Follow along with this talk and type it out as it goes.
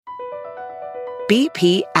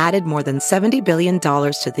BP added more than $70 billion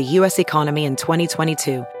to the U.S. economy in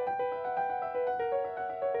 2022.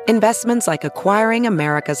 Investments like acquiring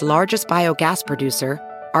America's largest biogas producer,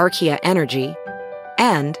 Archaea Energy,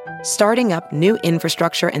 and starting up new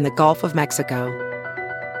infrastructure in the Gulf of Mexico.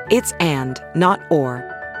 It's and, not or.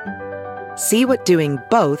 See what doing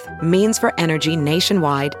both means for energy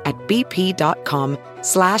nationwide at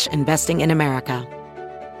bp.com/investing in America.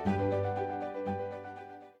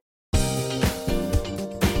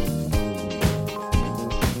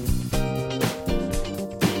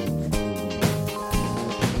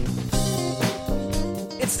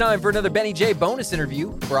 It's time for another Benny J bonus interview,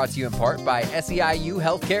 brought to you in part by SEIU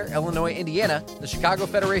Healthcare, Illinois, Indiana, the Chicago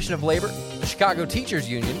Federation of Labor, the Chicago Teachers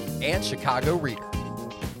Union, and Chicago Reader.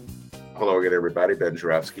 Hello again, everybody. Ben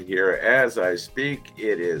Jarofsky here. As I speak,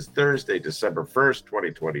 it is Thursday, December 1st,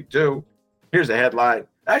 2022. Here's a headline.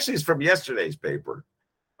 Actually, it's from yesterday's paper,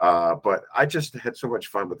 but I just had so much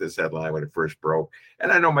fun with this headline when it first broke,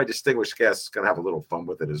 and I know my distinguished guest is going to have a little fun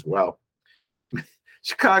with it as well.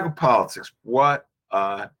 Chicago politics, what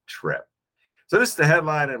a trip. So this is the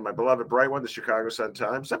headline in my beloved bright one, the Chicago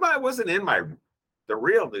Sun-Times. I wasn't in the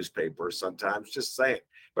real newspaper Sun-Times, just saying,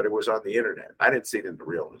 but it was on the internet. I didn't see it in the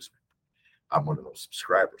real newspaper. I'm one of those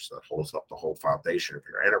subscribers that holds up the whole foundation of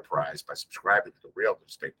your enterprise by subscribing to the real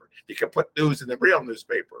newspaper. You can put news in the real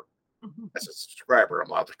newspaper. As a subscriber, I'm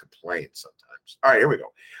allowed to complain sometimes. All right, here we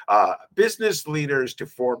go. Business leaders to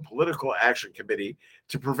form political action committee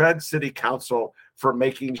to prevent city council from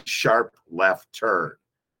making sharp left turn.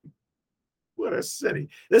 What a city.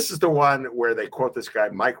 This is the one where they quote this guy,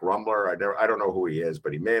 Mike Rumbler. I don't know who he is,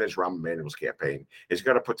 but he managed Rahm Emanuel's campaign. He's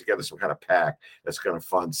going to put together some kind of PAC that's going to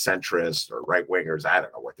fund centrists or right-wingers. I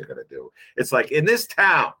don't know what they're going to do. It's like, in this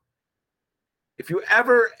town, if you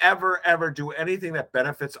ever do anything that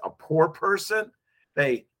benefits a poor person,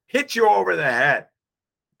 they hit you over the head,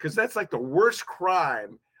 because that's like the worst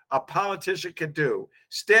crime a politician can do.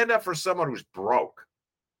 Stand up for someone who's broke.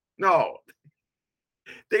 No.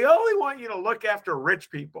 They only want you to look after rich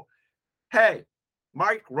people. Hey,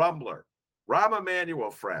 Mike Rumbler, Rahm Emanuel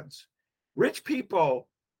friends, rich people,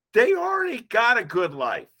 they already got a good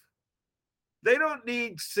life. They don't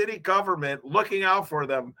need city government looking out for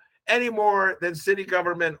them any more than city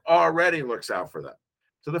government already looks out for them.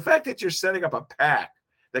 So the fact that you're setting up a PAC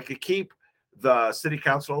that could keep the city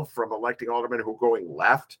council from electing aldermen who are going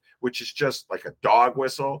left, which is just like a dog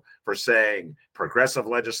whistle for saying progressive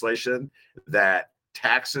legislation that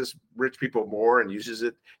taxes rich people more and uses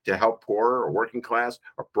it to help poor or working class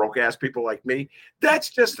or broke ass people like me.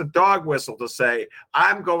 That's just a dog whistle to say,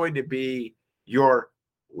 I'm going to be your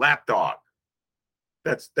lapdog.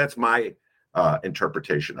 That's my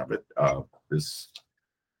interpretation of it, this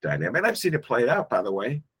dynamic. And I've seen it played out, by the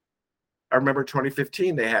way. I remember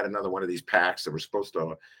 2015, they had another one of these PACs that were supposed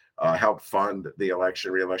to help fund the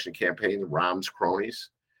re-election campaign, Rahm's cronies.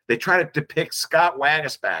 They try to depict Scott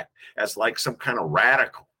Waguespack as like some kind of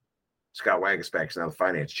radical. Scott Waguespack is now the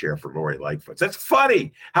finance chair for Lori Lightfoot. That's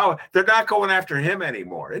funny how they're not going after him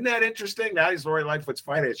anymore. Isn't that interesting? Now he's Lori Lightfoot's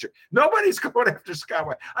finance chair. Nobody's going after Scott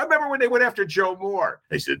Waguespack. I remember when they went after Joe Moore.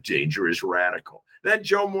 They said, dangerous radical. Then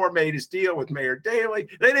Joe Moore made his deal with Mayor Daley.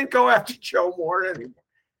 They didn't go after Joe Moore anymore.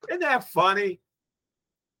 Isn't that funny?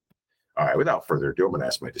 All right, without further ado, I'm going to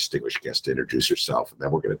ask my distinguished guest to introduce herself, and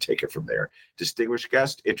then we're going to take it from there. Distinguished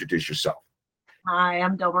guest, introduce yourself. Hi,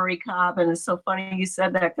 I'm Delmarie Cobb, and it's so funny you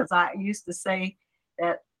said that, because I used to say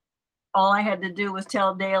that all I had to do was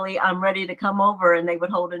tell Daley I'm ready to come over, and they would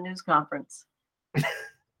hold a news conference.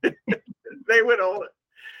 They would hold it.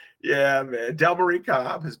 Yeah, man. Delmarie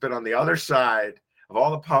Cobb has been on the other side of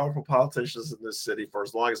all the powerful politicians in this city for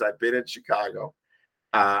as long as I've been in Chicago.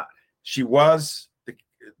 She was the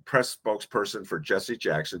press spokesperson for Jesse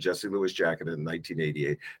Louis Jackson in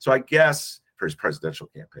 1988. So I guess for his presidential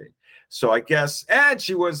campaign. So I guess, and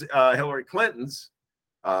she was Hillary Clinton's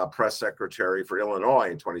press secretary for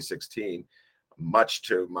Illinois in 2016, much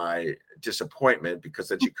to my disappointment, because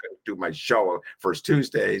then she couldn't do my show First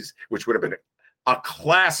Tuesdays, which would have been a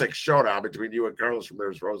classic showdown between you and Carlos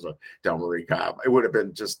Ramirez Rosa, Delmarie Cobb. It would have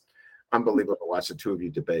been just unbelievable to watch the two of you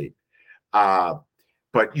debate.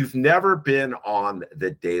 But you've never been on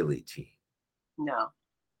the Daley team. No,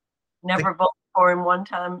 never voted for him one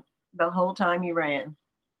time the whole time he ran.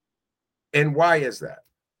 And why is that?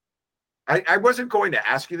 I wasn't going to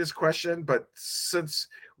ask you this question, but since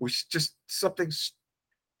we just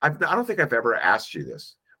I don't think I've ever asked you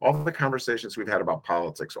this. All the conversations we've had about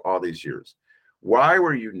politics all these years, why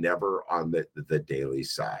were you never on the Daley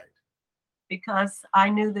side? Because I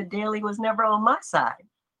knew that Daley was never on my side.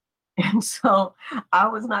 And so I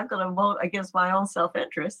was not going to vote against my own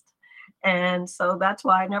self-interest. And so that's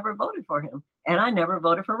why I never voted for him. And I never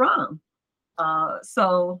voted for Ron.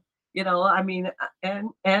 So, I mean,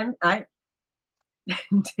 and I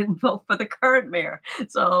didn't vote for the current mayor.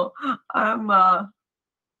 So I'm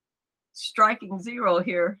striking zero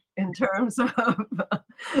here in terms of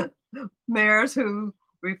mayors who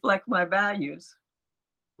reflect my values.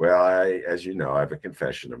 Well, as you know, I have a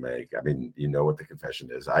confession to make. I mean, you know what the confession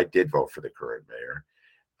is. I did vote for the current mayor.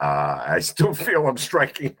 I still feel I'm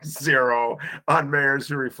striking zero on mayors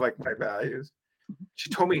who reflect my values. She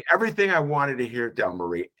told me everything I wanted to hear,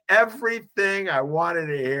 Delmarie. Everything I wanted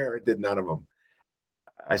to hear. It did none of them.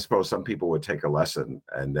 I suppose some people would take a lesson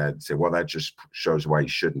and then say, well, that just shows why you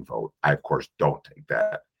shouldn't vote. I, of course, don't take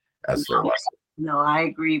that as their lesson. No, I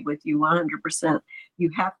agree with you 100%. You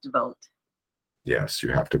have to vote. Yes, you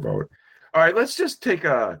have to vote. All right, let's just take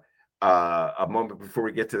a moment before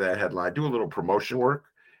we get to that headline. Do a little promotion work.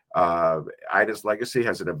 Ida's Legacy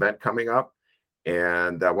has an event coming up,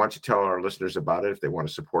 and why don't you tell our listeners about it if they want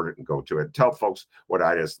to support it and go to it. Tell folks what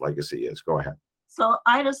Ida's Legacy is. Go ahead. So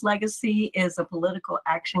Ida's Legacy is a political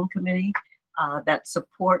action committee that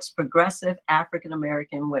supports progressive African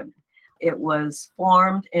American women. It was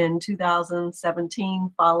formed in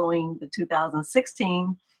 2017 following the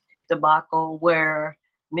 2016 debacle where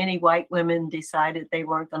many white women decided they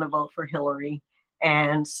weren't going to vote for Hillary.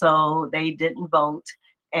 And so they didn't vote.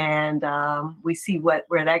 And we see where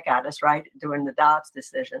that got us, right, during the Dobbs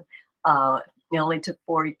decision. It only took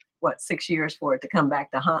 6 years for it to come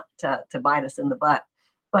back to bite us in the butt.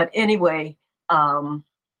 But anyway,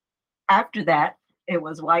 after that, it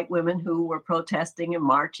was white women who were protesting and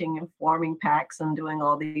marching and forming PACs and doing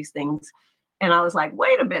all these things. And I was like,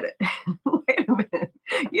 wait a minute,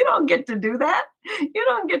 you don't get to do that. You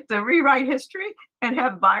don't get to rewrite history and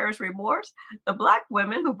have buyer's remorse. The Black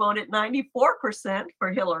women who voted 94%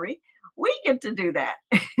 for Hillary, we get to do that.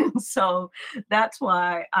 So that's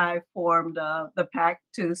why I formed the PAC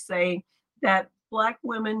to say that Black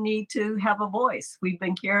women need to have a voice. We've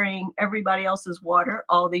been carrying everybody else's water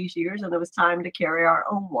all these years, and it was time to carry our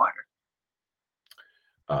own water.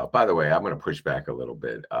 By the way, I'm going to push back a little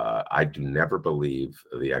bit. I do never believe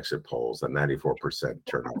the exit polls, a 94%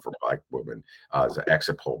 turnout for Black women is an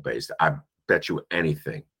exit poll based. I bet you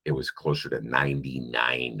anything it was closer to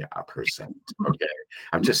 99%. Okay.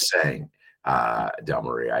 I'm just saying,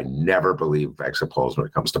 Delmarie, I never believe exit polls when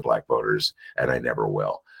it comes to Black voters, and I never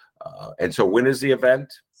will. And so when is the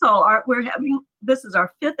event? So this is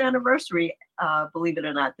our 5th anniversary, believe it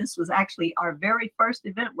or not. This was actually our very first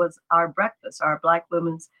event was our breakfast, our Black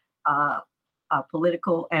women's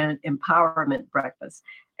political and empowerment breakfast,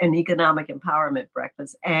 and economic empowerment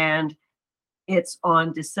breakfast. And it's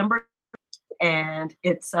on December, and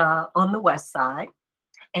it's on the West Side.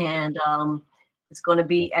 And it's going to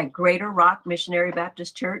be at Greater Rock Missionary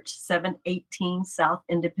Baptist Church, 718 South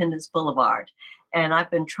Independence Boulevard. And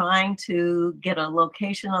I've been trying to get a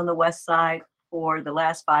location on the West Side for the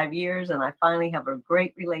last 5 years. And I finally have a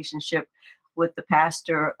great relationship with the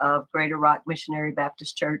pastor of Greater Rock Missionary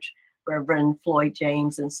Baptist Church, Reverend Floyd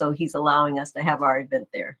James. And so he's allowing us to have our event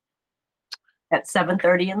there. At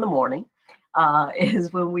 7:30 in the morning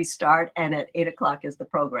is when we start. And at 8 o'clock is the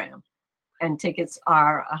program. And tickets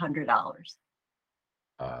are $100.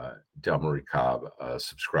 Delmarie Cobb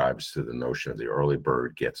subscribes to the notion of the early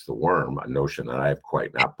bird gets the worm, a notion that I've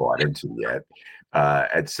quite not bought into yet.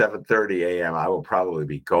 At 7:30 a.m., I will probably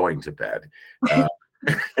be going to bed.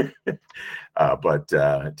 But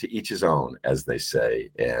to each his own, as they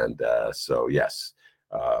say. And so, yes,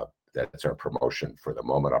 that's our promotion for the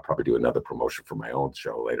moment. I'll probably do another promotion for my own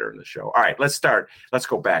show later in the show. All right, let's start. Let's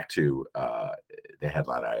go back to the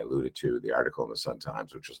headline I alluded to, the article in the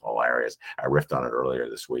Sun-Times, which was hilarious. I riffed on it earlier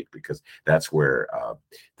this week because that's where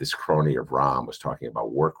this crony of Rahm was talking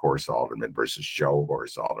about workhorse aldermen versus show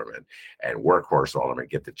horse aldermen. And workhorse aldermen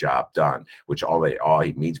get the job done, which all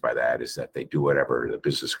he means by that is that they do whatever the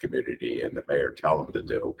business community and the mayor tell them to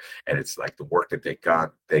do. And it's like the work that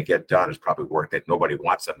they get done is probably work that nobody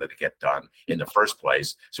wants them to get done in the first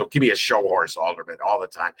place. So give me a show horse alderman all the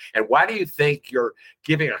time. And why do you think you're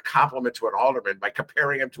giving a compliment to an alderman by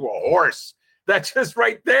comparing him to a horse? That's just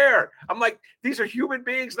right there. I'm like, these are human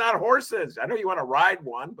beings, not horses. I know you want to ride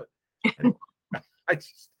one, but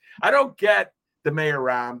I don't get the Mayor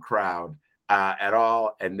Rahm crowd at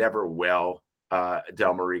all, and never will,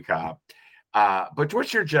 Delmarie Cobb. But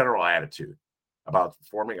what's your general attitude about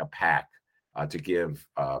forming a PAC to give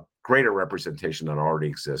greater representation than already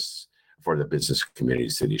exists for the business community,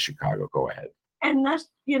 city of Chicago? Go ahead. And that's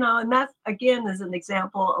again is an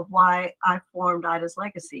example of why I formed Ida's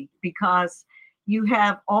Legacy, because you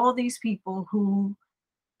have all these people who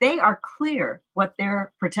they are clear what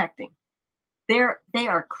they're protecting. they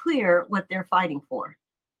are clear what they're fighting for.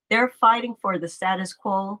 They're fighting for the status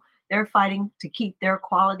quo. They're fighting to keep their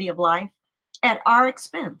quality of life at our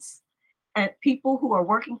expense. At people who are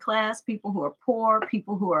working class, people who are poor,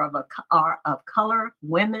 people who are of color,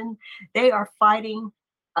 women, they are fighting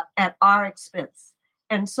at our expense.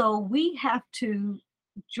 And so we have to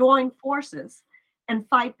join forces and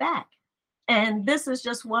fight back. And this is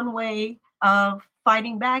just one way of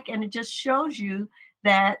fighting back. And it just shows you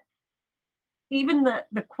that even the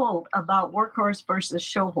quote about workhorse versus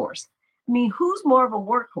show horse. I mean, who's more of a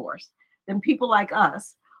workhorse than people like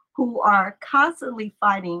us who are constantly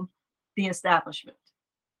fighting the establishment,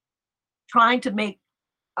 trying to make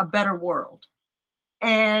a better world?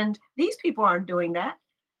 And these people aren't doing that.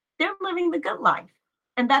 They're living the good life.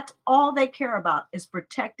 And that's all they care about, is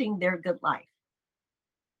protecting their good life.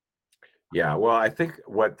 Yeah, well, I think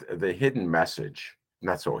what the hidden message,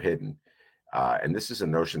 not so hidden, and this is a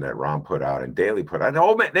notion that Ron put out and Daley put out.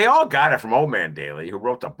 Old man, they all got it from Old Man Daley, who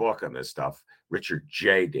wrote the book on this stuff, Richard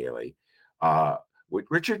J. Daley.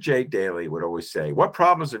 Richard J. Daley would always say, "What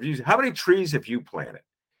problems have you? How many trees have you planted?"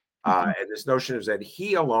 And this notion is that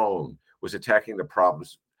he alone was attacking the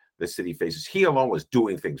problems the city faces. He alone was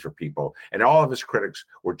doing things for people, and all of his critics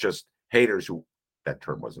were just haters who. That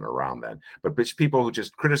term wasn't around then, but people who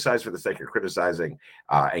just criticize for the sake of criticizing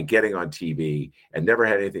and getting on TV and never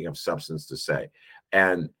had anything of substance to say.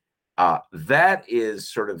 And that is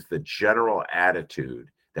sort of the general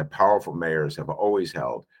attitude that powerful mayors have always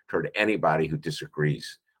held toward anybody who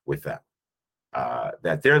disagrees with them,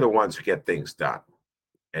 that they're the ones who get things done.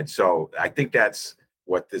 And so I think that's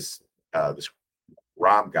what this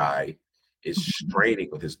Rom guy is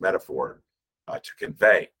straining with his metaphor to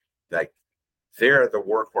convey. Like, they're the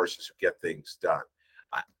workhorses who get things done.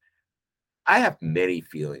 I have many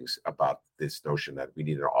feelings about this notion that we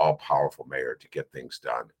need an all-powerful mayor to get things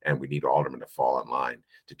done, and we need aldermen to fall in line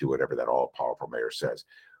to do whatever that all-powerful mayor says.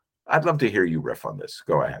 I'd love to hear you riff on this.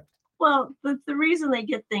 Go ahead. Well, the reason they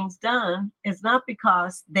get things done is not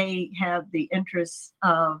because they have the interests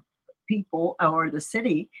of people or the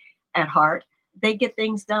city at heart. They get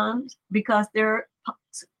things done because they're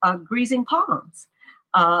greasing palms.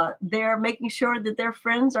 They're making sure that their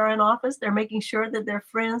friends are in office. They're making sure that their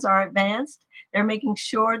friends are advanced. They're making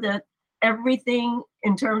sure that everything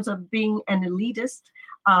in terms of being an elitist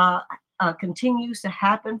continues to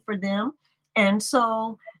happen for them. And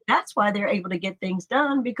so that's why they're able to get things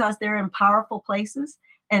done, because they're in powerful places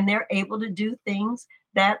and they're able to do things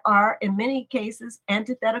that are in many cases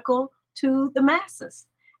antithetical to the masses.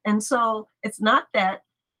 And so it's not that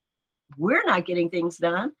we're not getting things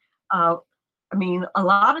done. I mean, a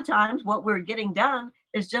lot of times what we're getting done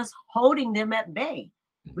is just holding them at bay.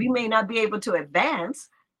 We may not be able to advance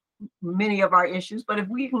many of our issues, but if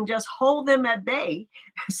we can just hold them at bay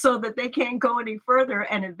so that they can't go any further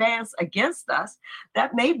and advance against us,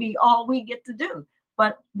 that may be all we get to do,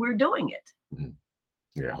 but we're doing it.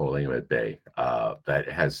 Yeah, holding them at bay.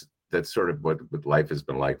 That's sort of what life has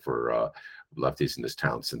been like for lefties in this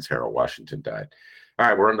town since Harold Washington died. All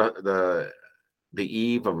right, we're on the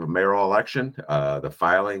eve of a mayoral election. The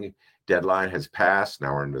filing deadline has passed.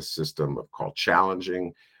 Now we're in the system called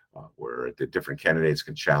challenging, where the different candidates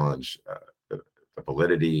can challenge the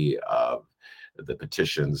validity of the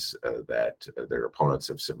petitions that their opponents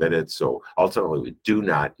have submitted. So ultimately, we do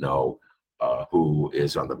not know who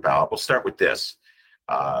is on the ballot. We'll start with this.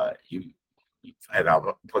 And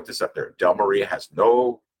I'll put this up there. Delmarie has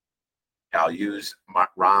no, I'll use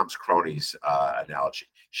Rom's cronies analogy.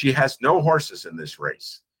 She has no horses in this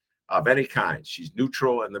race of any kind. She's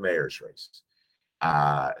neutral in the mayor's race.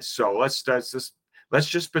 So let's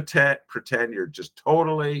just pretend you're just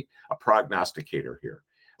totally a prognosticator here.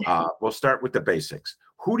 We'll start with the basics.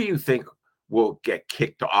 Who do you think will get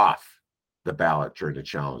kicked off the ballot during the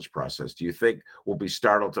challenge process? Do you think we'll be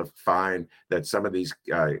startled to find that some of these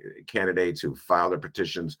candidates who file their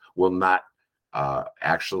petitions will not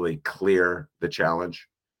actually clear the challenge?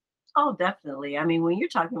 Oh, definitely. I mean, when you're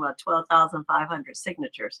talking about 12,500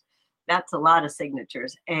 signatures, that's a lot of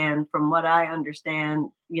signatures. And from what I understand,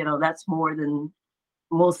 that's more than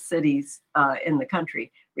most cities in the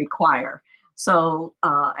country require. So,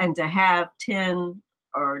 and to have 10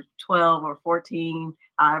 or 12 or 14,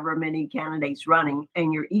 however many candidates running,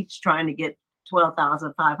 and you're each trying to get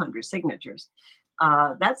 12,500 signatures,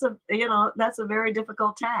 that's a very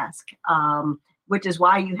difficult task, which is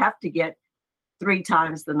why you have to get 3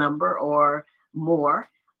 times the number or more,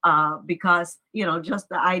 because just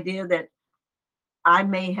the idea that I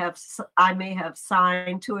may have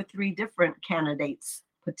signed 2 or 3 different candidates'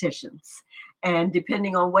 petitions, and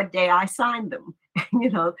depending on what day I signed them,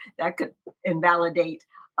 that could invalidate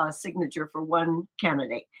signature for one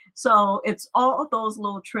candidate. So it's all those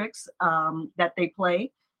little tricks that they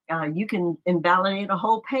play. You can invalidate a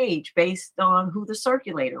whole page based on who the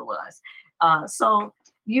circulator was. So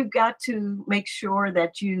you've got to make sure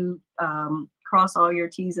that you cross all your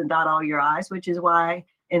T's and dot all your I's, which is why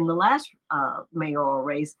in the last mayoral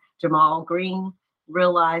race, Jamal Green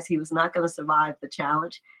realized he was not going to survive the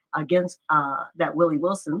challenge against that Willie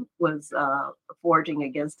Wilson was forging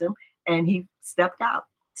against him, and he stepped out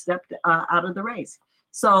of the race.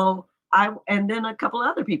 So and then a couple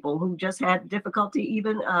other people who just had difficulty,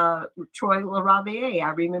 even Troy LaRaviere, I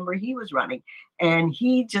remember he was running and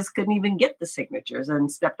he just couldn't even get the signatures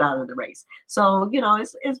and stepped out of the race. So,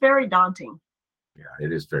 it's very daunting. Yeah,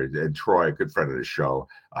 it is very. And Troy, a good friend of the show,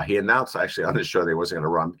 he announced actually on the show that he wasn't going to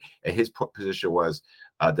run. And his position was,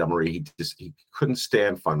 Delmarie, he couldn't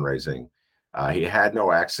stand fundraising. He had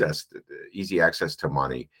no easy access to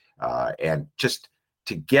money. And just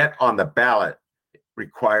to get on the ballot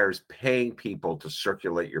requires paying people to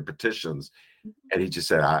circulate your petitions. And he just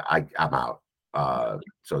said, I'm out.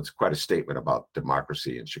 So it's quite a statement about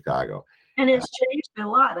democracy in Chicago. And it's changed a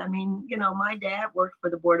lot. I mean, my dad worked for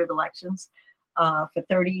the Board of Elections for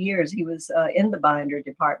 30 years. He was in the binder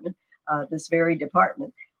department, this very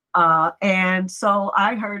department. And so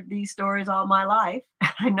I heard these stories all my life.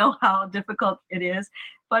 I know how difficult it is,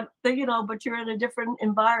 but you're in a different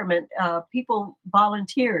environment. People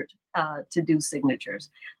volunteered to do signatures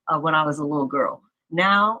when I was a little girl.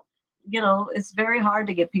 Now, it's very hard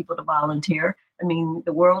to get people to volunteer. I mean,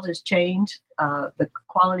 the world has changed. The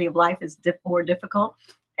quality of life is more difficult,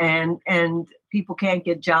 and people can't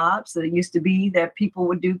get jobs. So it used to be that people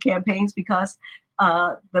would do campaigns because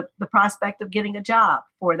the prospect of getting a job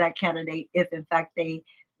for that candidate, if in fact they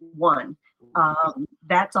won,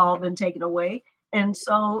 that's all been taken away. And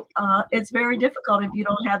so it's very difficult if you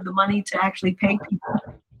don't have the money to actually pay people,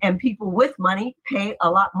 and people with money pay a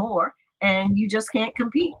lot more, and you just can't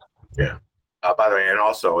compete. Yeah. By the way, and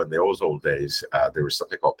also in those old days, there was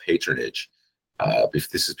something called patronage.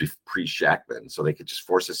 This is pre-Shackman, so they could just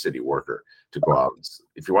force a city worker to go out.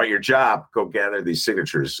 If you want your job, go gather these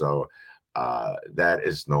signatures. So that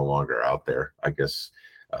is no longer out there. I guess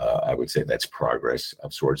I would say that's progress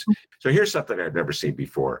of sorts. So here's something I've never seen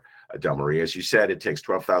before, Delmarie. As you said, it takes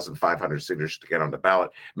 12,500 signatures to get on the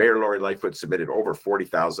ballot. Mayor Lori Lightfoot submitted over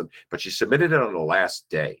 40,000, but she submitted it on the last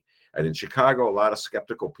day. And in Chicago, a lot of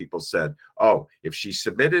skeptical people said, oh, if she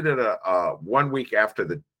submitted it 1 week after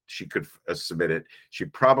she could submit it, she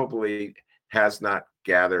probably has not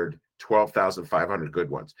gathered 12,500 good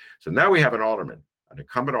ones. So now we have an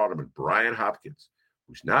incumbent alderman, Brian Hopkins,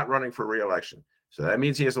 who's not running for re-election. So that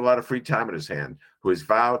means he has a lot of free time in his hand, who has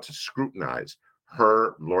vowed to scrutinize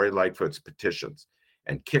Lori Lightfoot's petitions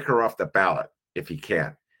and kick her off the ballot if he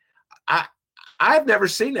can. I've never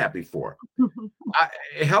seen that before.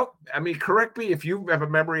 Correct me if you have a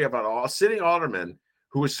memory of a sitting alderman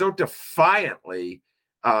who is so defiantly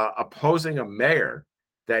opposing a mayor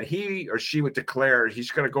that he or she would declare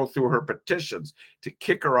he's going to go through her petitions to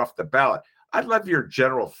kick her off the ballot. I'd love your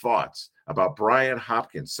general thoughts about Brian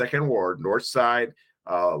Hopkins, 2nd Ward, North Side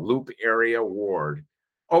Loop area ward,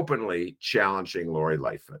 openly challenging Lori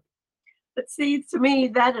Lightfoot. But see, to me,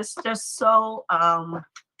 that is just so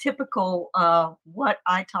typical of what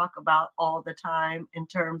I talk about all the time in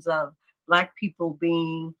terms of Black people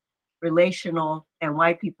being relational and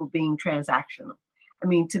white people being transactional. I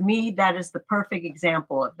mean, to me, that is the perfect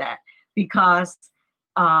example of that, because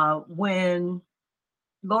when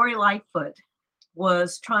Lori Lightfoot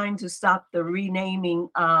was trying to stop the renaming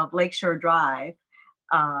of Lakeshore Drive,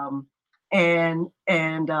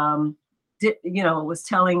 was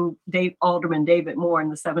telling Alderman David Moore in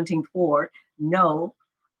the 17th Ward, no,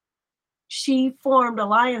 she formed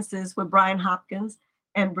alliances with Brian Hopkins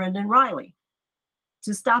and Brendan Riley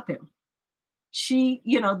to stop him.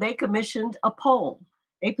 They commissioned a poll.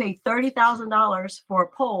 They paid $30,000 for a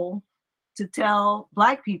poll to tell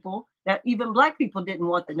Black people that even Black people didn't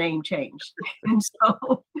want the name changed.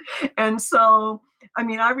 And so, I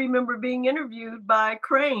mean, I remember being interviewed by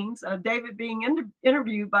Cranes, David being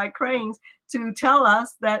interviewed by Cranes to tell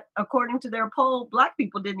us that according to their poll, Black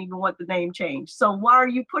people didn't even want the name changed. So why are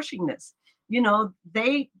you pushing this?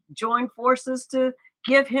 They joined forces to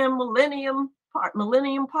give him Millennium Park.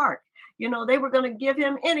 They were going to give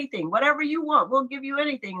him anything, whatever you want. We'll give you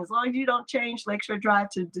anything as long as you don't change Lakeshore Drive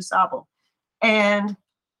to DuSable. And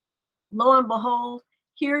lo and behold,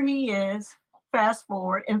 here he is, fast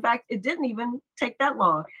forward. In fact, it didn't even take that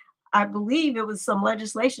long. I believe it was some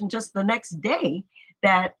legislation just the next day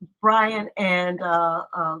that Brian and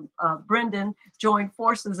Brendan joined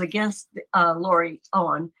forces against Lori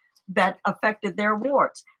on. that affected their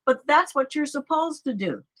wards. But that's what you're supposed to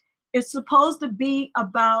do. It's supposed to be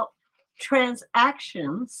about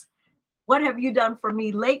transactions. What have you done for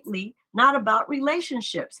me lately? Not about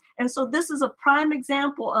relationships. And so this is a prime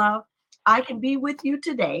example of I can be with you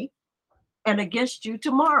today and against you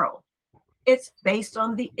tomorrow. It's based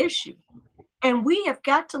on the issue. And we have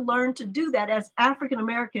got to learn to do that as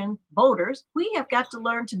African-American voters. We have got to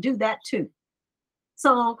learn to do that too.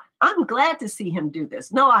 So I'm glad to see him do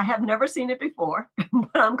this. No, I have never seen it before,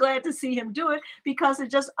 but I'm glad to see him do it because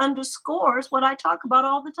it just underscores what I talk about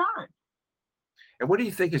all the time. And what do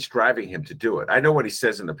you think is driving him to do it? I know what he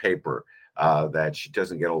says in the paper, that she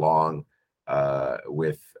doesn't get along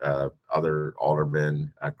with other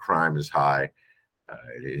aldermen. Crime is high.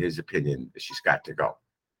 In his opinion, she's got to go.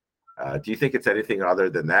 Do you think it's anything other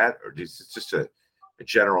than that, or is it just a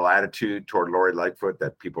general attitude toward Lori Lightfoot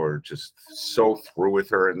that people are just so through with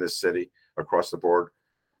her in this city across the board?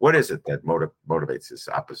 What is it that motivates this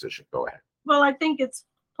opposition? Go ahead. Well, I think it's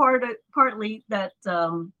partly that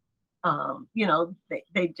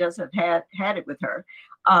they just have had it with her.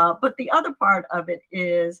 But the other part of it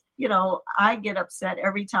is, I get upset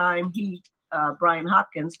every time Brian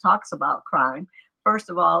Hopkins talks about crime. First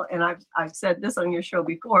of all, and I've said this on your show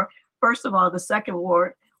before. First of all, the second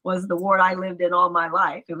ward was the ward I lived in all my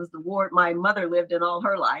life. It was the ward my mother lived in all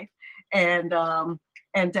her life. And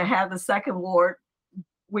to have the second ward,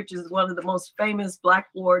 which is one of the most famous Black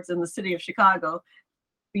wards in the city of Chicago,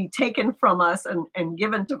 be taken from us and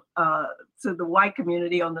given to the white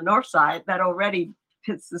community on the north side, that already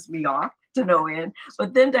pisses me off to no end.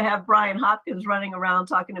 But then to have Brian Hopkins running around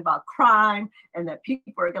talking about crime and that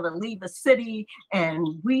people are going to leave the city and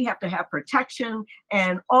we have to have protection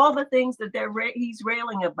and all the things that he's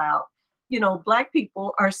railing about. Black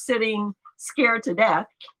people are sitting scared to death.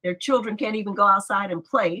 Their children can't even go outside and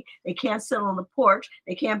play. They can't sit on the porch.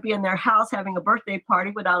 They can't be in their house having a birthday party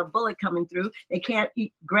without a bullet coming through. They can't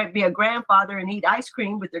be a grandfather and eat ice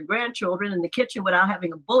cream with their grandchildren in the kitchen without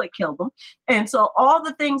having a bullet kill them. And so all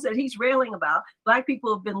the things that he's railing about, Black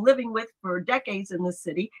people have been living with for decades in this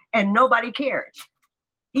city, and nobody cared.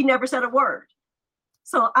 He never said a word.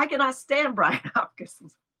 So I cannot stand Brian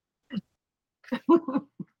Hopkins.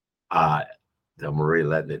 Delmarie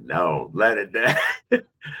letting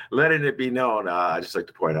it be known. I just like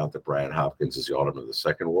to point out that Brian Hopkins is the alderman of the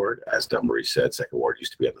second ward. As Delmarie said, second ward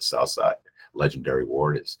used to be on the south side. Legendary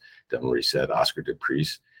ward, as Delmarie said, Oscar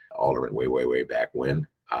DePriest, alderman way back when.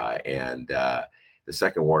 And the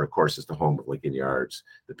second ward, of course, is the home of Lincoln Yards,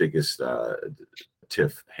 the biggest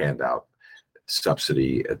TIF handout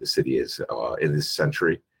subsidy the city is in this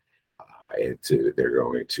century. They're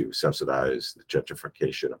going to subsidize the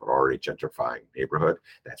gentrification of an already gentrifying neighborhood.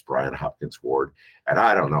 That's Brian Hopkins' ward. And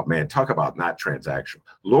I don't know, man, talk about not transactional.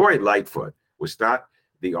 Lori Lightfoot was not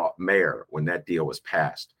the mayor when that deal was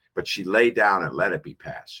passed, but she laid down and let it be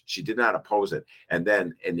passed. She did not oppose it. And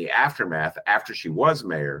then in the aftermath, after she was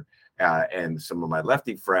mayor, and some of my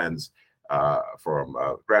lefty friends from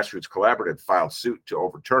Grassroots Collaborative filed suit to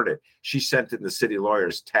overturn it, she sent in the city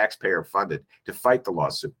lawyers, taxpayer funded, to fight the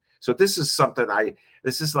lawsuit. So this is something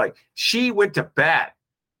she went to bat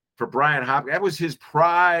for Brian Hopkins. That was his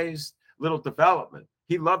prized little development.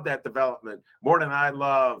 He loved that development more than I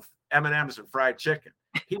love M&Ms and fried chicken.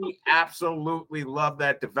 He absolutely loved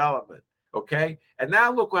that development. Okay. And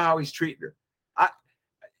now look how he's treating her.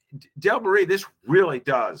 Delmarie, this really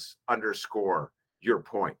does underscore your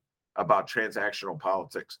point about transactional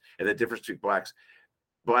politics and the difference between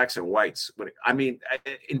blacks and whites.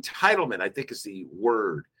 Entitlement, I think, is the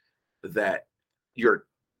word that you're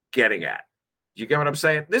getting at. You get what I'm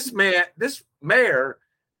saying? This mayor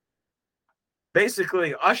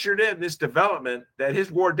basically ushered in this development that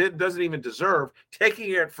his ward doesn't even deserve, taking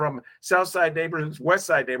it from South Side neighborhoods, West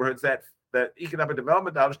Side neighborhoods, that economic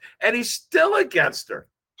development dollars, and he's still against her.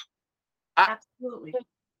 Absolutely.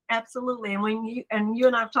 And you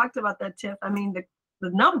and I've talked about that, Tiff. I mean, the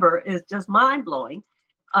number is just mind blowing.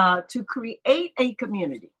 To create a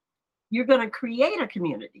community, you're going to create a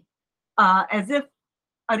community. As if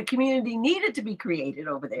a community needed to be created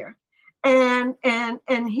over there, and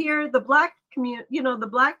here the Black community, the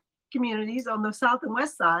Black communities on the south and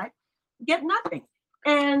west side get nothing.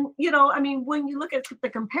 And when you look at the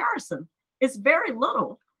comparison, it's very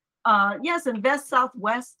little. Yes, Invest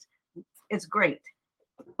Southwest is great,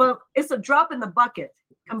 but it's a drop in the bucket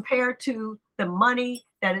compared to the money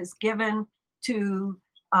that is given to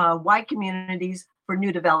white communities for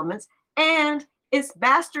new developments, and it's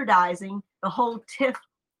bastardizing the whole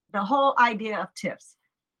idea of TIFs,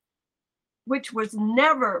 which was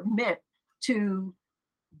never meant to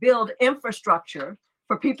build infrastructure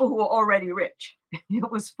for people who are already rich.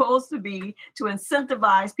 It was supposed to be to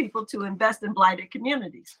incentivize people to invest in blighted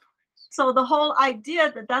communities. So the whole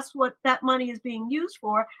idea that that's what that money is being used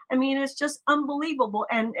for, I mean, it's just unbelievable.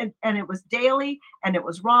 And it was Daley, and it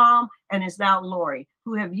was Rom, and it's now Lori,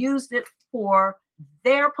 who have used it for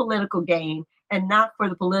their political gain and not for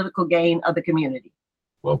the political gain of the community.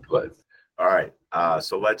 Well put. All right.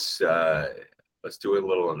 So let's do a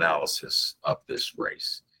little analysis of this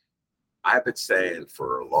race. I've been saying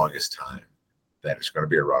for the longest time that it's going to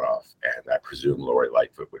be a runoff, and I presume Lori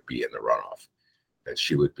Lightfoot would be in the runoff. That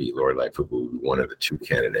Lori Lightfoot would be one of the two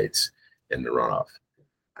candidates in the runoff.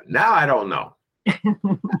 Now I don't know.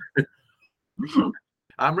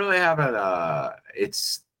 I'm really having I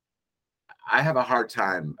have a hard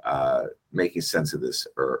time making sense of this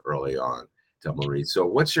early on, Delmarie. So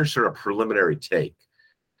what's your sort of preliminary take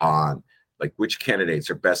on like which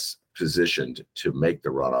candidates are best positioned to make the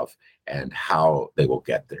runoff and how they will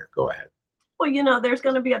get there? Go ahead. Well, there's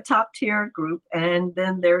going to be a top tier group, and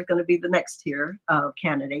then there's going to be the next tier of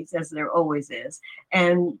candidates, as there always is,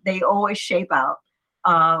 and they always shape out.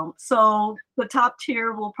 So the top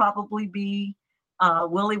tier will probably be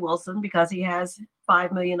Willie Wilson, because he has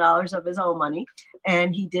 $5 million of his own money,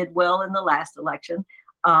 and he did well in the last election.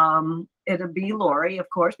 It'll be Lori, of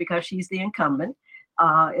course, because she's the incumbent.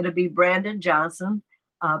 It'll be Brandon Johnson,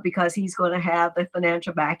 because he's going to have the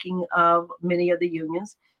financial backing of many of the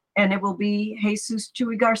unions. And it will be Jesus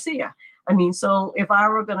Chuy Garcia. I mean, so if I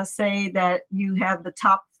were going to say that you have the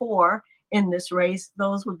top four in this race,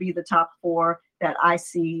 those would be the top four that I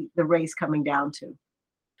see the race coming down to.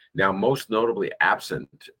 Now, most notably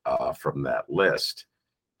absent from that list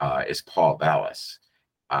is Paul Vallas.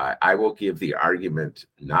 I will give the argument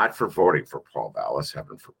not for voting for Paul Vallas,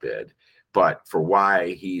 heaven forbid, but for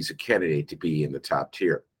why he's a candidate to be in the top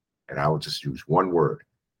tier. And I will just use one word: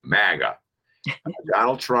 MAGA.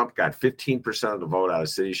 Donald Trump got 15% of the vote out of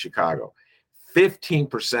the city of Chicago.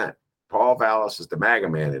 15%. Paul Vallas is the MAGA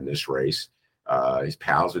man in this race. He's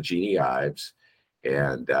pals with Jeannie Ives,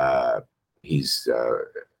 and he's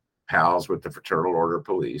pals with the Fraternal Order of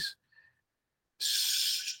Police.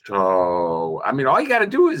 So, I mean, all you got to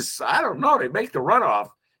do is, I don't know, they make the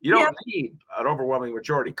runoff. You don't need an overwhelming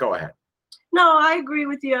majority. Go ahead. No, I agree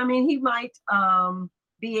with you. I mean, he might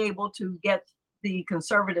be able to get the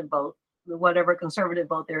conservative vote, whatever conservative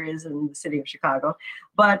vote there is in the city of Chicago.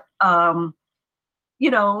 But,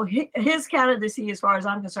 his candidacy, as far as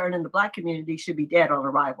I'm concerned, in the Black community should be dead on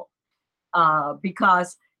arrival,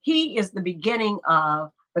 because he is the beginning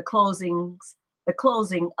of the closing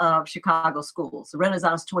of Chicago schools, the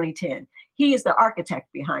Renaissance 2010. He is the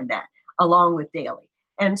architect behind that, along with Daley.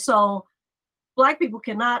 And so Black people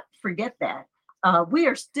cannot forget that. We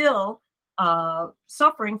are still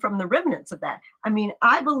suffering from the remnants of that. I mean,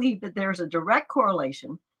 I believe that there's a direct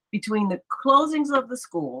correlation between the closings of the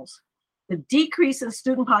schools, the decrease in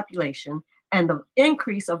student population, and the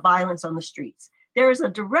increase of violence on the streets. There is a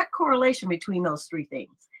direct correlation between those three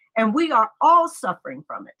things, and we are all suffering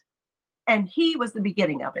from it. And he was the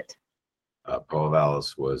beginning of it. Paul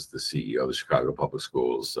Vallas was the CEO of the Chicago Public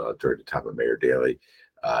Schools during the time of Mayor Daley.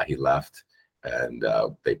 He left, and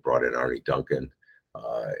they brought in Arnie Duncan.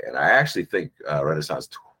 And I actually think Renaissance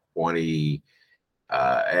 20,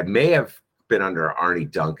 it may have been under Arnie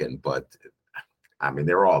Duncan, but I mean,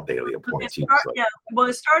 they're all Daley appointees.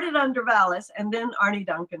 It started under Vallas, and then Arnie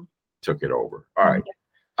Duncan took it over. All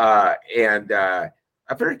right. And a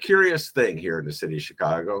very curious thing here in the city of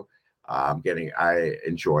Chicago. I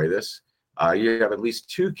enjoy this. You have at least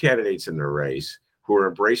two candidates in the race who are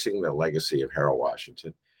embracing the legacy of Harold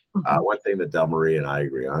Washington. One thing that Delmarie and I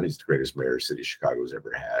agree on, he's the greatest mayor the city of Chicago has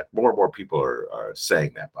ever had. More and more people are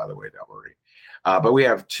saying that, by the way, Delmarie. But we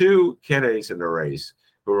have two candidates in the race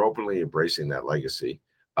who are openly embracing that legacy.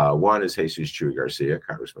 One is Jesus Chuy Garcia,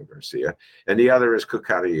 Congressman Garcia, and the other is Cook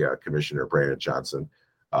County Commissioner Brandon Johnson,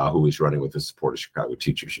 who is running with the support of Chicago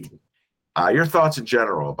Teachers Union. Your thoughts in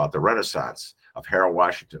general about the renaissance of Harold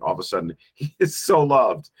Washington? All of a sudden, he is so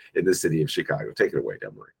loved in the city of Chicago. Take it away,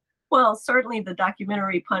 Delmarie. Well, certainly the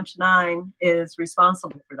documentary Punch 9 is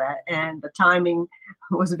responsible for that. And the timing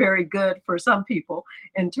was very good for some people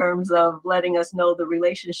in terms of letting us know the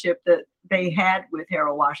relationship that they had with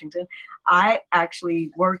Harold Washington. I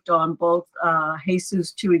actually worked on both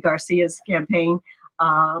Jesus Chuy Garcia's campaign.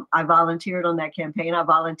 I volunteered on that campaign. I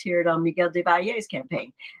volunteered on Miguel de Valle's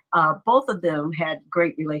campaign. Both of them had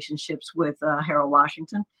great relationships with Harold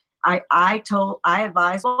Washington. I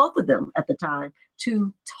advised both of them at the time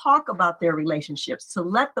to talk about their relationships, to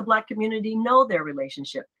let the Black community know their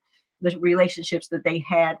relationship, the relationships that they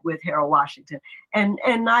had with Harold Washington. And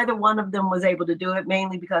neither one of them was able to do it,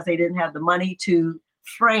 mainly because they didn't have the money to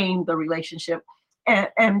frame the relationship.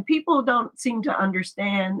 And people don't seem to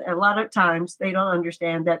understand, a lot of times they don't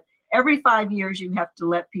understand that every 5 years you have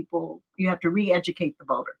to re-educate the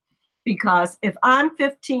voter. Because if I'm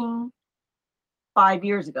 15 5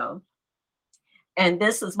 years ago, and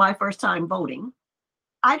this is my first time voting,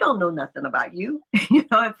 I don't know nothing about you.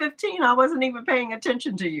 At 15, I wasn't even paying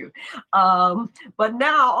attention to you. But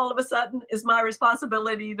now all of a sudden it's my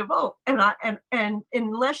responsibility to vote. And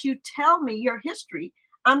unless you tell me your history,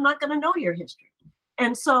 I'm not going to know your history.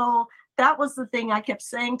 And so that was the thing I kept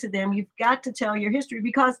saying to them. You've got to tell your history,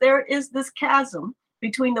 because there is this chasm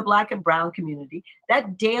between the Black and brown community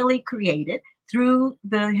that Daley created through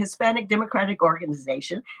the Hispanic Democratic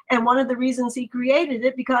Organization. And one of the reasons he created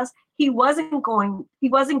it, because he wasn't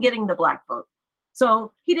getting the Black vote.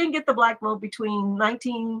 So he didn't get the Black vote between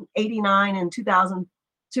 1989 and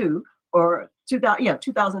 2002 or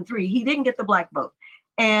 2003. He didn't get the Black vote.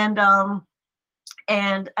 And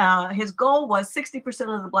his goal was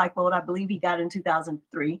 60% of the Black vote, I believe he got in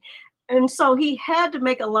 2003. And so he had to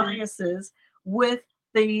make alliances with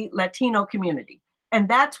the Latino community. And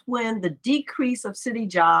that's when the decrease of city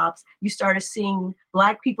jobs, you started seeing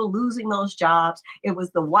Black people losing those jobs. It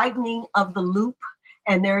was the widening of the loop.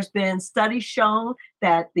 And there's been studies shown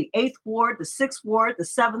that the 8th Ward, the 6th Ward, the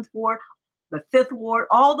 7th Ward, the 5th Ward,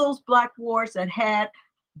 all those Black wards that had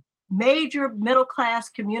major middle-class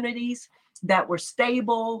communities that were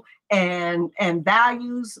stable and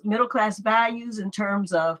values, middle-class values in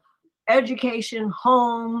terms of education,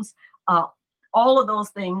 homes, all of those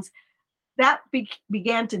things, that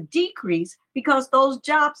began to decrease because those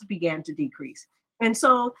jobs began to decrease. And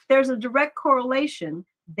so there's a direct correlation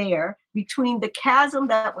there between the chasm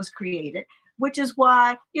that was created, which is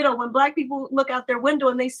why, when Black people look out their window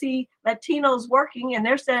and they see Latinos working and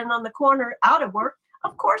they're standing on the corner out of work,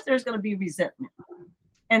 of course there's going to be resentment.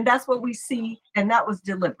 And that's what we see, and that was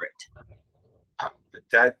deliberate.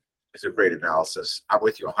 That is a great analysis. I'm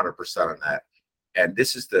with you 100% on that. And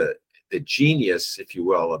this is the genius, if you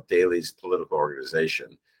will, of Daley's political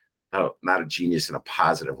organization. No, not a genius in a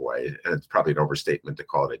positive way, and it's probably an overstatement to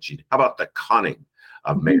call it a genius. How about the cunning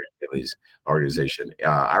of Mayor Daley's organization?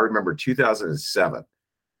 I remember 2007,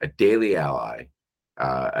 a Daley ally,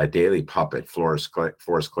 a Daley puppet, Forrest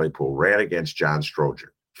Claypool, ran against John Stroger.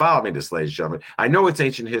 Follow me this, ladies and gentlemen. I know it's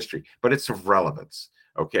ancient history, but it's of relevance,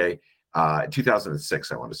 okay?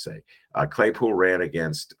 2006, I want to say. Claypool ran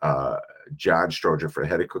against John Stroger for the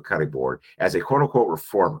head of Cook County Board as a quote-unquote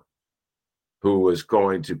reformer who was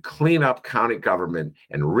going to clean up county government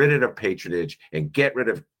and rid it of patronage and get rid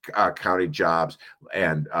of county jobs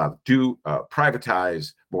and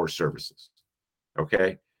privatize more services,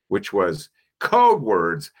 okay? Which was code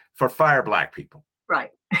words for fire Black people.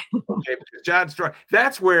 Right. Okay, because John Stroger,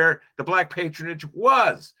 that's where the Black patronage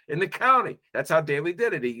was in the county. That's how Daley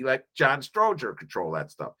did it. He let John Stroger control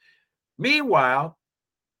that stuff. Meanwhile,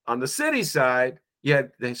 on the city side, you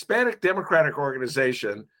had the Hispanic Democratic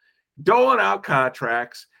Organization doling out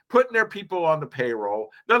contracts, putting their people on the payroll.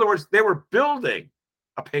 In other words, they were building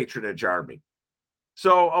a patronage army.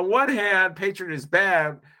 So on one hand, patronage is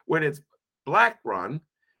bad when it's Black run.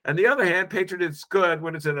 On the other hand, patronage is good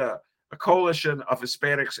when it's in a coalition of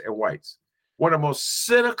Hispanics and whites. One of the most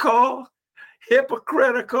cynical,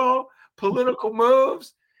 hypocritical political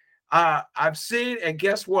moves I've seen. And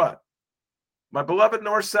guess what? My beloved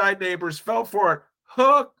North Side neighbors fell for it.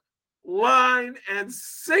 Hook, line, and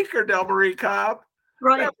sinker, Delmarie, Cobb.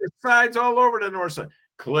 Right. There were signs all over the North Side.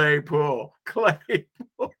 Claypool.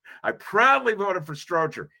 I proudly voted for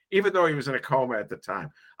Stroger, even though he was in a coma at the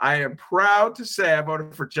time. I am proud to say I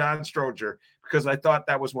voted for John Stroger because I thought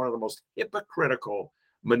that was one of the most hypocritical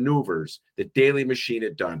maneuvers the Daley machine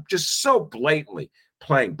had done. Just so blatantly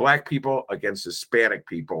playing Black people against Hispanic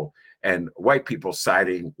people and white people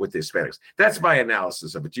siding with the Hispanics. That's my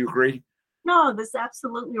analysis of it. Do you agree? No, that's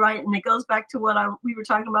absolutely right. And it goes back to what we were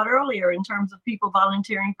talking about earlier in terms of people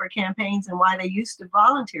volunteering for campaigns and why they used to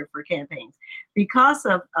volunteer for campaigns because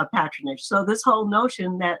of patronage. So this whole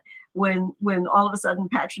notion that when all of a sudden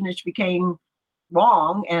patronage became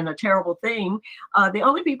wrong and a terrible thing, the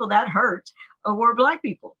only people that hurt were Black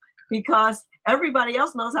people, because everybody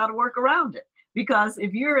else knows how to work around it. Because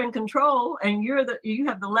if you're in control and you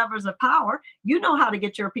have the levers of power, you know how to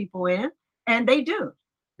get your people in, and they do.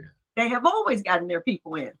 They have always gotten their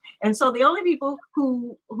people in. And so the only people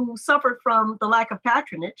who suffered from the lack of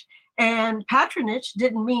patronage, and patronage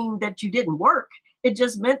didn't mean that you didn't work. It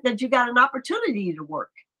just meant that you got an opportunity to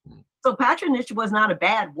work. So patronage was not a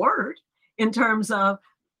bad word in terms of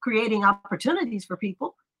creating opportunities for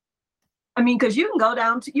people. I mean, because you can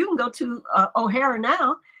go to O'Hara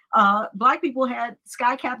now. Black people had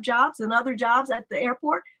skycap jobs and other jobs at the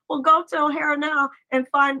airport. Well, go to O'Hara now and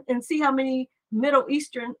see how many Middle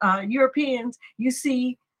Eastern Europeans you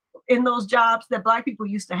see in those jobs that Black people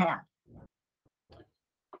used to have.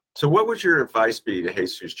 So what would your advice be to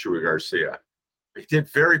Jesus Chuy Garcia? He did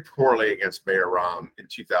very poorly against Mayor Rahm in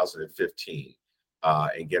 2015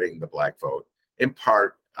 in getting the Black vote. In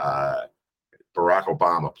part, Barack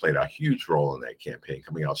Obama played a huge role in that campaign,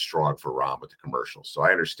 coming out strong for Rahm with the commercials. So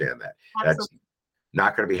I understand that. Absolutely. That's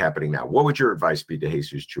not going to be happening now. What would your advice be to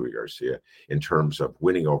Jesus Chuy Garcia in terms of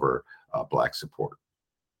winning over Black support?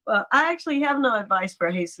 Well, I actually have no advice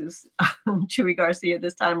for Jesus Chuy Garcia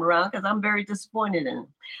this time around because I'm very disappointed in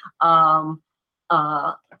him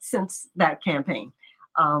since that campaign.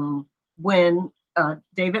 When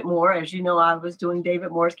David Moore, as you know, I was doing David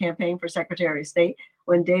Moore's campaign for Secretary of State.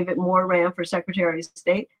 When David Moore ran for Secretary of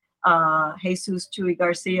State, Jesus Chuy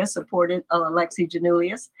Garcia supported Alexi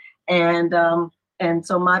Giannoulias. And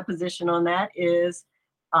so my position on that is,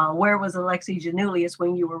 where was Alexi Giannoulias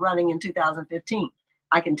when you were running in 2015?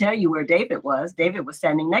 I can tell you where David was. David was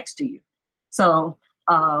standing next to you. So,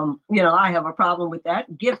 I have a problem with that.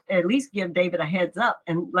 At least give David a heads up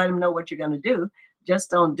and let him know what you're going to do. Just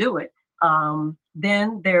don't do it.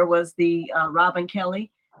 Then there was the Robin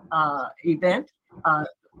Kelly event,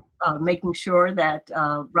 making sure that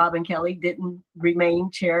Robin Kelly didn't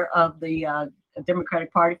remain chair of the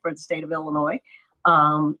Democratic Party for the state of Illinois.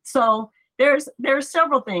 So there's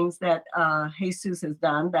several things that Jesus has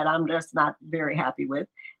done that I'm just not very happy with.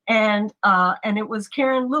 And it was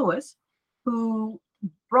Karen Lewis who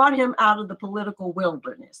brought him out of the political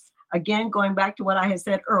wilderness. Again, going back to what I had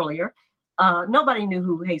said earlier, nobody knew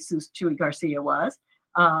who Jesus Chuy Garcia was.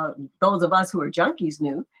 Those of us who are junkies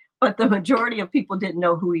knew, but the majority of people didn't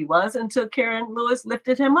know who he was until Karen Lewis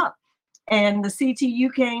lifted him up. And the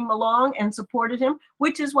CTU came along and supported him,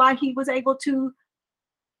 which is why he was able to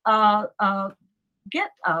get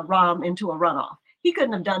Rahm into a runoff. He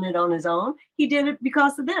couldn't have done it on his own. He did it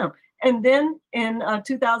because of them. And then in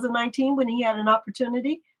 2019, when he had an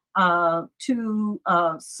opportunity to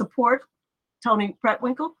support Tony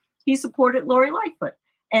Prettwinkle, he supported Lori Lightfoot.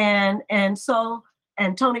 And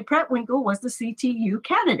Tony Prettwinkle was the CTU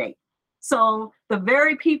candidate. So the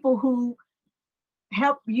very people who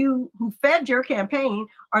helped you, who fed your campaign,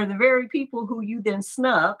 are the very people who you then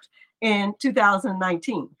snubbed in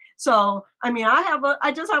 2019. So,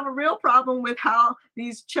 I just have a real problem with how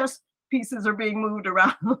these chess pieces are being moved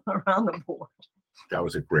around the board. That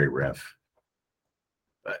was a great ref.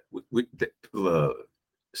 The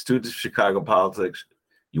students of Chicago politics,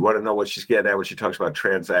 you want to know what she's getting at when she talks about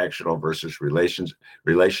transactional versus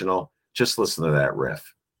relational? Just listen to that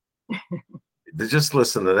riff. Just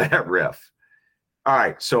listen to that riff. All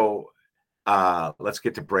right, so let's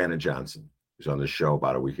get to Brandon Johnson, who's on the show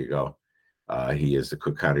about a week ago. He is the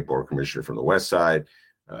Cook County Board Commissioner from the West Side,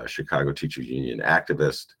 Chicago Teachers Union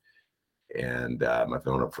activist, and I've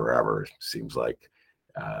known him forever, seems like,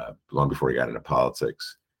 long before he got into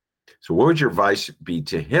politics. So what would your advice be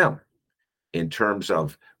to him in terms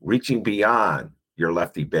of reaching beyond your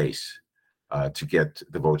lefty base to get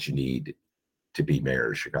the votes you need to be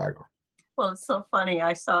mayor of Chicago? Well, it's so funny.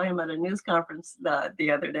 I saw him at a news conference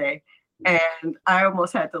the other day, and I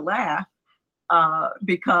almost had to laugh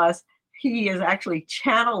because he is actually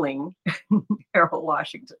channeling Harold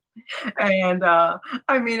Washington. And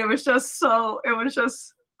it was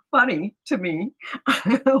just funny to me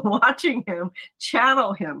watching him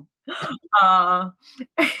channel him.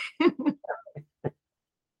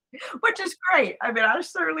 Which is great. I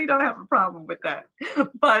certainly don't have a problem with that.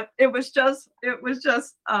 But it was just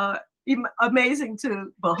amazing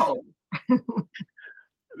to behold.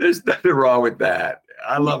 There's nothing wrong with that.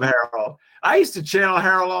 I love Harold. I used to channel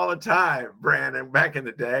Harold all the time, Brandon, back in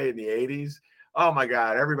the day in the 80s. Oh my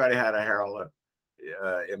God, everybody had a Harold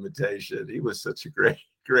imitation. He was such a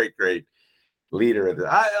great leader.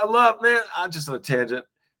 I love, man, I'm just on a tangent,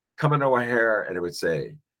 coming to O'Hara, and it would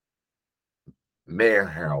say, Mayor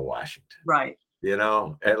Harold Washington. Right.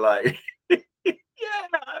 And like, yeah,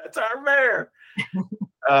 that's our mayor.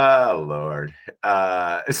 Oh, Lord.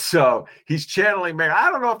 So he's channeling Mayor. I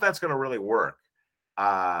don't know if that's going to really work.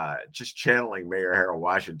 Just channeling Mayor Harold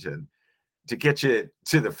Washington to get you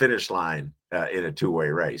to the finish line in a two-way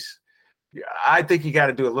race. I think you got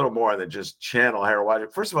to do a little more than just channel Harold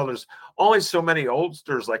Washington. First of all, there's only so many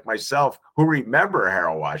oldsters like myself who remember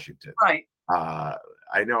Harold Washington. Right.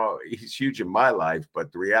 I know he's huge in my life,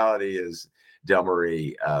 but the reality is,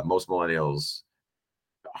 Delmarie, most millennials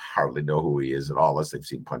hardly know who he is at all unless they've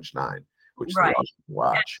seen Punch 9, which right. They often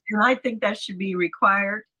watch. And I think that should be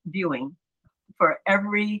required viewing for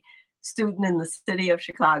every student in the city of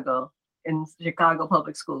Chicago, in Chicago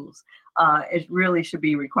public schools. It really should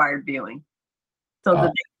be required viewing, so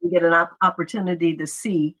that they can get an opportunity to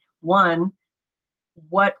see, one,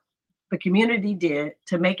 what the community did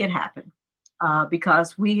to make it happen.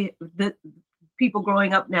 Because the people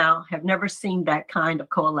growing up now have never seen that kind of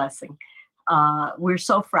coalescing. We're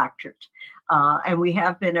so fractured, and we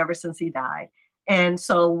have been ever since he died. And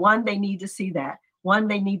so, one, they need to see that. One,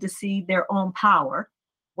 they need to see their own power,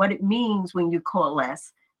 what it means when you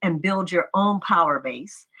coalesce and build your own power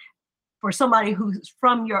base for somebody who's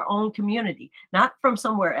from your own community, not from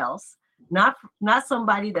somewhere else, not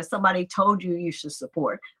somebody that somebody told you should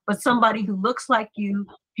support, but somebody who looks like you,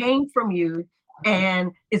 came from you,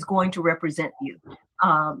 and is going to represent you.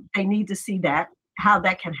 They need to see that, how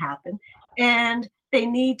that can happen. And they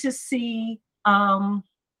need to see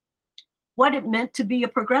what it meant to be a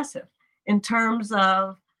progressive in terms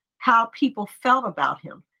of how people felt about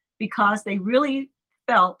him, because they really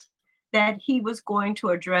felt that he was going to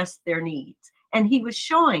address their needs. And he was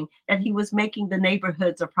showing that he was making the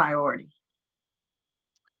neighborhoods a priority.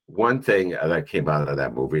 One thing that came out of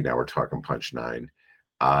that movie, now we're talking Punch 9,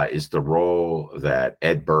 is the role that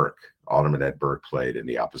Alderman Ed Burke played in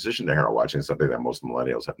the opposition to Harold Washington, something that most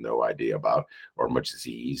millennials have no idea about, or much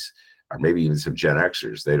Z's, or maybe even some Gen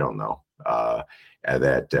Xers, they don't know. And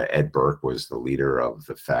that Ed Burke was the leader of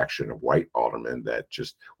the faction of white aldermen that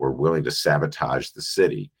just were willing to sabotage the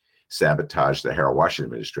city, sabotage the Harold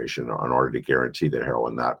Washington administration in order to guarantee that Harold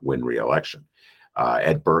would not win re-election.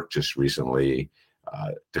 Ed Burke just recently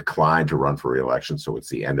declined to run for re-election, so it's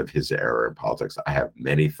the end of his era in politics. I have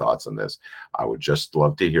many thoughts on this. I would just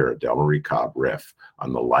love to hear a Delmarie Cobb riff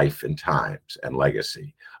on the life and times and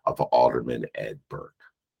legacy of Alderman Ed Burke.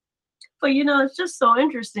 Well, it's just so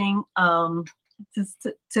interesting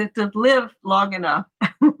to live long enough,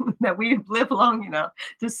 that we've lived long enough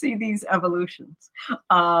to see these evolutions.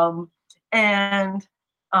 And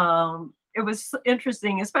it was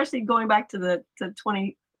interesting, especially going back to the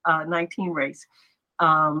 2019 race.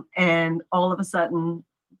 And all of a sudden,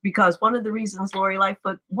 because one of the reasons Lori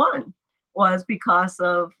Lightfoot won was because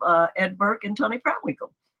of Ed Burke and Tony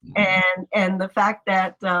Pratt-Winkle. Mm-hmm. And the fact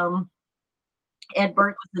that Ed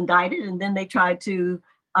Burke was indicted, and then they tried to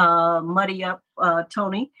muddy up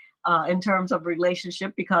Tony in terms of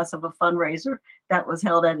relationship because of a fundraiser that was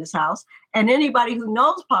held at his house. And anybody who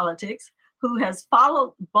knows politics, who has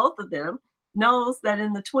followed both of them, knows that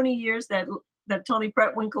in the 20 years that Tony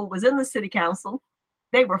Pratt-Winkle was in the city council,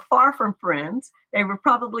 they were far from friends. They were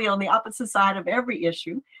probably on the opposite side of every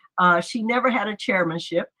issue. She never had a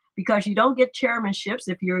chairmanship, because you don't get chairmanships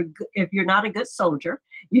if you're not a good soldier.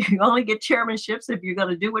 You only get chairmanships if you're going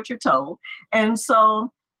to do what you're told. And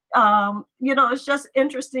so, it's just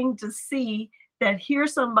interesting to see that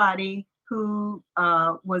here's somebody who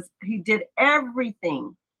he did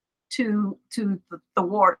everything to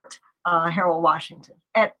thwart Harold Washington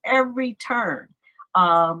at every turn.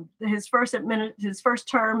 His first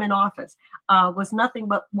term in office was nothing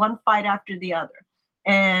but one fight after the other.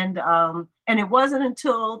 And it wasn't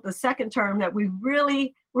until the second term that we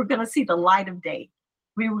really were going to see the light of day.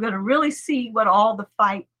 We were going to really see what all the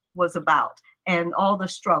fight was about and all the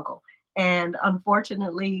struggle. And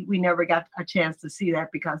unfortunately, we never got a chance to see that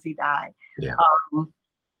because he died. Yeah.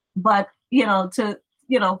 But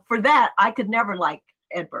for that, I could never like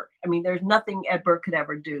Ed Burke. I mean, there's nothing Ed Burke could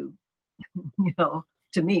ever do,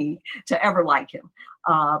 to me, to ever like him,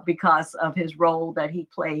 because of his role that he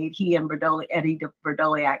played. He and Eddie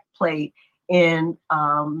Verdoliak played in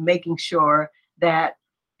making sure that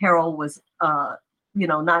Harold was,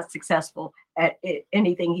 not successful at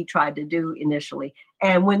anything he tried to do initially.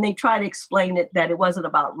 And when they try to explain it, that it wasn't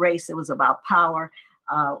about race, it was about power.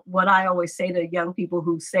 What I always say to young people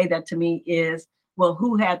who say that to me is, well,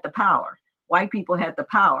 who had the power? White people had the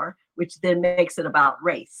power, which then makes it about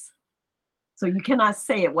race. So you cannot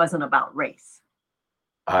say it wasn't about race.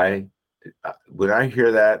 When I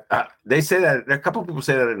hear that, they say that, a couple of people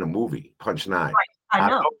say that in the movie, Punch 9. Right, I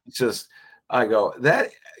know. I go, that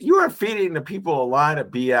you are feeding the people a lot of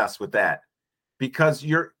BS with that, because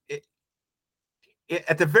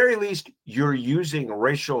at the very least, you're using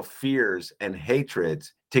racial fears and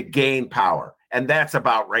hatreds to gain power. And that's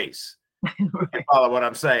about race. Right. You follow what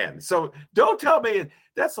I'm saying? So don't tell me,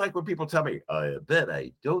 that's like when people tell me, I bet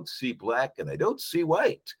I don't see black and I don't see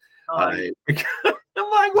white. I'm like,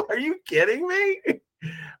 are you kidding me?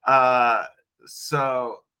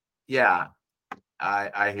 So yeah,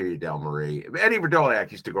 I hear you, Delmarie. Eddie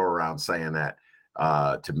Verdoliak used to go around saying that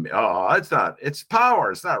to me. Oh, it's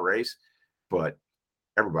power, it's not race. But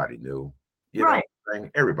everybody knew. You know right. what I'm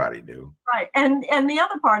saying? Everybody knew. Right. And the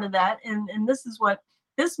other part of that, and this is what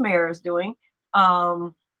this mayor is doing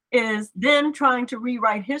is then trying to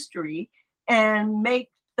rewrite history and make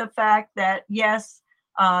the fact that, yes,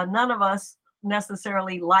 none of us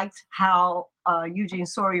necessarily liked how Eugene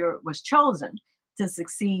Sawyer was chosen to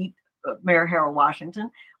succeed Mayor Harold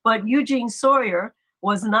Washington, but Eugene Sawyer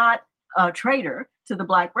was not a traitor to the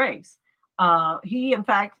Black race. He, in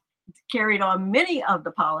fact, carried on many of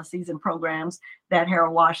the policies and programs that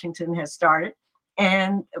Harold Washington has started,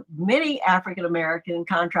 and many African American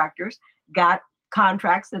contractors got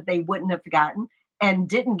contracts that they wouldn't have gotten and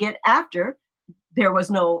didn't get after there was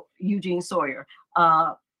no Eugene Sawyer.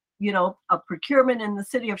 A procurement in the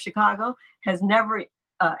city of Chicago has never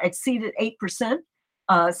exceeded 8%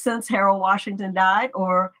 since Harold Washington died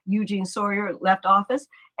or Eugene Sawyer left office.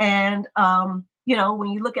 And,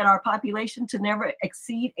 when you look at our population, to never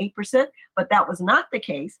exceed 8%, but that was not the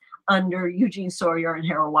case under Eugene Sawyer and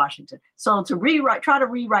Harold Washington. So to try to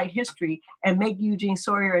rewrite history and make Eugene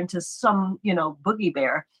Sawyer into some, boogie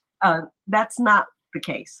bear, that's not the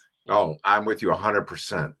case. Oh, I'm with you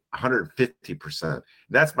 100%, 150%.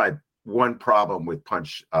 That's my one problem with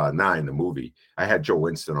Punch 9, the movie. I had Joe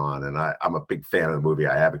Winston on, and I'm a big fan of the movie.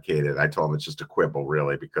 I advocated. I told him it's just a quibble,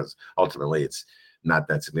 really, because ultimately it's not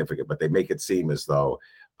that significant. But they make it seem as though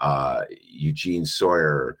Eugene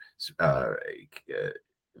Sawyer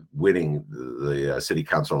winning the city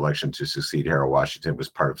council election to succeed Harold Washington was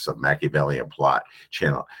part of some Machiavellian plot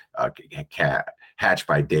hatched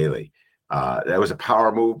by Daley. That was a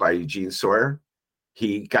power move by Eugene Sawyer.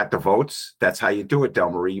 He got the votes. That's how you do it,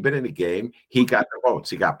 Delmarie. You've been in the game. He got the votes.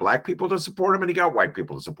 He got Black people to support him, and he got white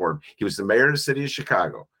people to support him. He was the mayor of the city of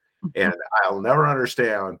Chicago. And I'll never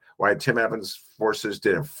understand why Tim Evans' forces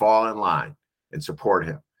didn't fall in line and support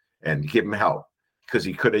him and give him help, because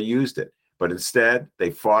he could have used it. But instead,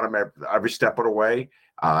 they fought him every step of the way.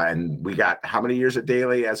 And we got how many years of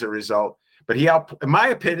Daley as a result? But in my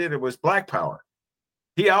opinion, it was Black power.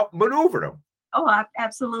 He outmaneuvered him. Oh,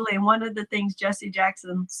 absolutely. And one of the things Jesse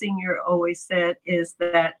Jackson Sr. always said is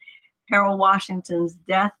that Harold Washington's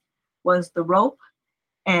death was the rope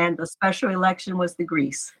and the special election was the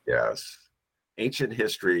grease. Yes. Ancient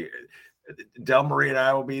history. Delmarie and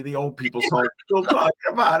I will be the old people still talking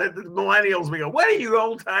about it. The millennials, we go, what are you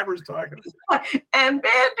old timers talking about? And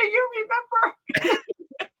Ben, do you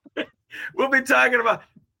remember? We'll be talking about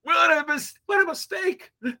what a mistake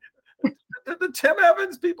the Tim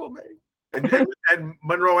Evans people made. And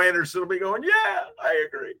Monroe Anderson will be going, yeah, I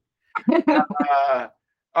agree.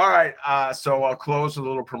 All right. So I'll close with a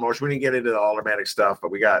little promotion. We didn't get into the aldermanic stuff, but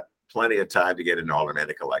we got plenty of time to get into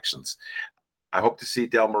aldermanic elections. I hope to see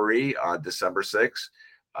Delmarie on December 6th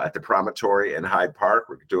at the Promontory in Hyde Park.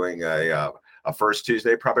 We're doing a first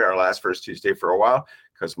Tuesday, probably our last first Tuesday for a while,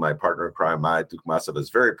 because my partner in crime, Maya Dukmasova, is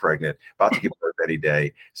very pregnant, about to give birth any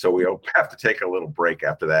day. So we'll have to take a little break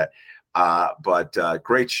after that. But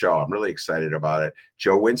great show. I'm really excited about it.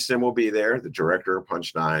 Joe Winston will be there, the director of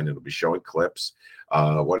Punch 9, and will be showing clips.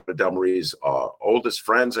 One of Delmarie's oldest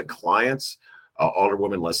friends and clients,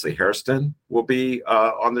 Alderwoman Leslie Hairston, will be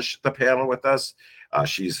on the panel with us.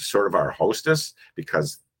 She's sort of our hostess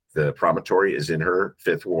because the promontory is in her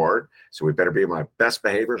 5th ward, so we better be in my best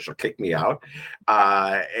behavior. She'll kick me out.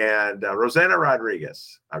 And Rosanna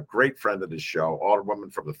Rodriguez, a great friend of the show,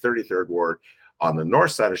 Alderwoman from the 33rd ward on the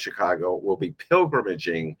north side of Chicago, will be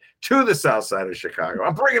pilgrimaging to the south side of Chicago.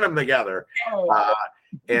 I'm bringing them together.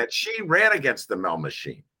 And she ran against the Mel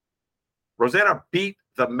Machine. Rosanna beat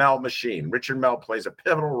the Mel Machine. Richard Mel plays a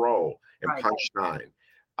pivotal role in Punch 9.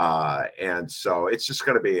 And so it's just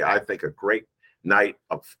going to be, I think, a great night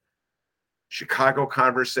of Chicago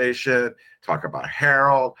conversation, talk about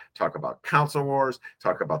Harold, talk about council wars,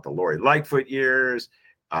 talk about the Lori Lightfoot years.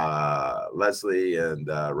 Leslie and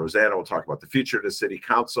Rosanna will talk about the future of the city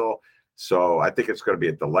council. So I think it's going to be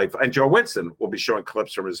a delightful. And Joe Winston will be showing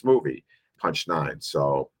clips from his movie, Punch 9.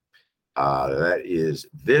 So that is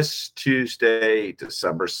this Tuesday,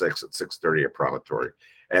 December 6th at 6:30 at Promontory.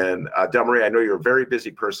 And Delmarie, I know you're a very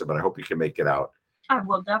busy person, but I hope you can make it out. I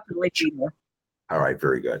will definitely be there. All right,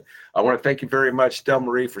 very good. I want to thank you very much,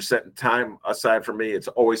 Delmarie, for setting time aside for me. It's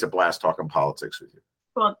always a blast talking politics with you.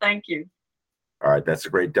 Well, thank you. All right, that's the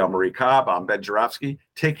great Delmarie Cobb. I'm Ben Joravsky.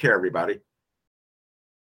 Take care, everybody.